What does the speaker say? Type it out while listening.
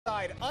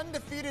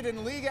Undefeated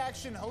in league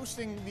action,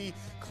 hosting the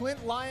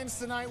Clint Lions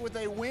tonight with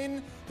a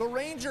win. The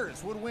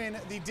Rangers would win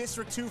the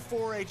District 2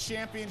 4A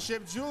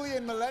championship.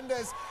 Julian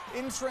Melendez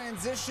in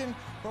transition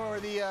for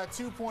the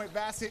two-point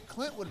basket.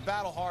 Clint would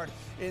battle hard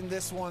in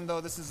this one,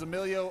 though. This is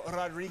Emilio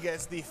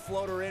Rodriguez, the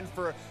floater, in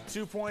for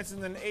 2 points,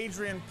 and then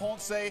Adrian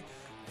Ponce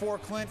for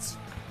Clint.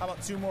 How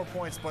about 2 more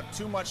points, but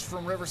too much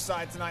from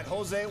Riverside tonight.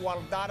 Jose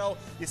Guardado,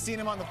 you've seen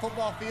him on the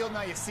football field,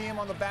 now you see him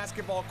on the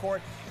basketball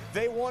court.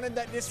 They wanted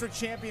that district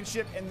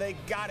championship, and they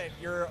got it.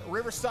 Your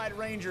Riverside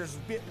Rangers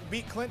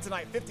beat Clint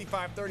tonight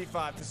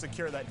 55-35 to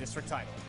secure that district title.